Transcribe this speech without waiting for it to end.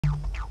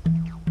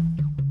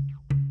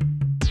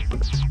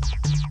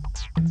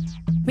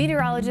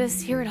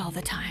Meteorologists hear it all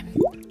the time.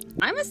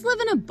 I must live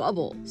in a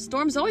bubble.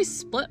 Storms always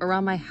split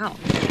around my house.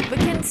 But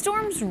can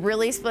storms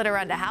really split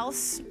around a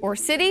house or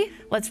city?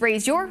 Let's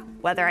raise your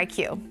weather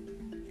IQ.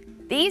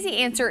 The easy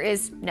answer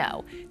is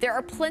no. There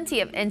are plenty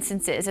of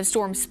instances of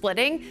storms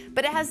splitting,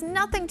 but it has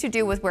nothing to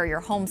do with where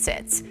your home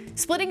sits.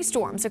 Splitting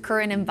storms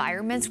occur in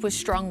environments with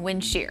strong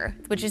wind shear,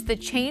 which is the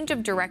change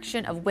of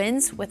direction of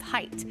winds with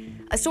height.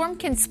 A storm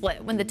can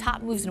split when the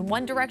top moves in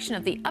one direction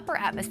of the upper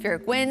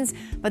atmospheric winds,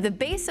 but the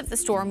base of the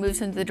storm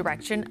moves in the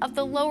direction of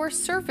the lower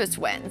surface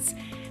winds.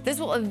 This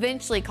will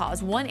eventually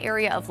cause one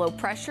area of low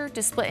pressure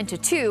to split into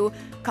two,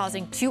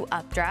 causing two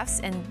updrafts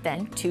and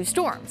then two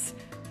storms.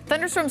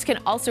 Thunderstorms can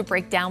also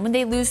break down when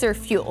they lose their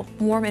fuel,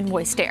 warm and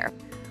moist air.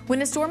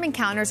 When a storm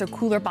encounters a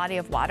cooler body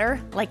of water,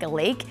 like a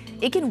lake,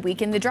 it can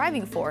weaken the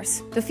driving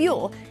force, the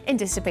fuel, and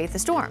dissipate the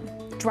storm.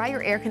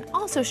 Drier air can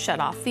also shut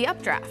off the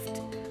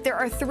updraft. There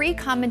are three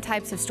common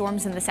types of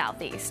storms in the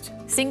southeast: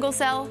 single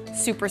cell,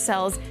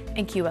 supercells,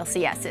 and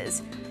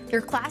QLCSs.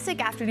 Your classic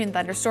afternoon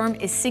thunderstorm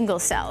is single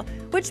cell,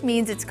 which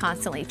means it's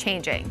constantly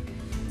changing.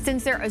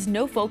 Since there is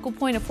no focal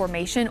point of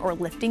formation or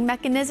lifting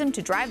mechanism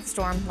to drive the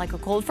storm, like a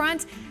cold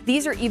front,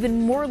 these are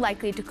even more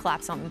likely to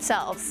collapse on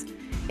themselves.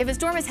 If a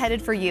storm is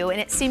headed for you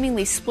and it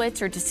seemingly splits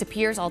or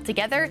disappears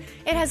altogether,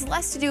 it has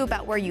less to do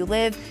about where you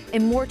live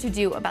and more to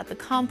do about the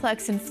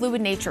complex and fluid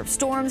nature of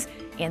storms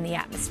and the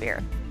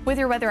atmosphere. With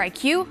your weather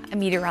IQ, I'm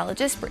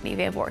meteorologist Brittany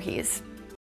Van Voorhees.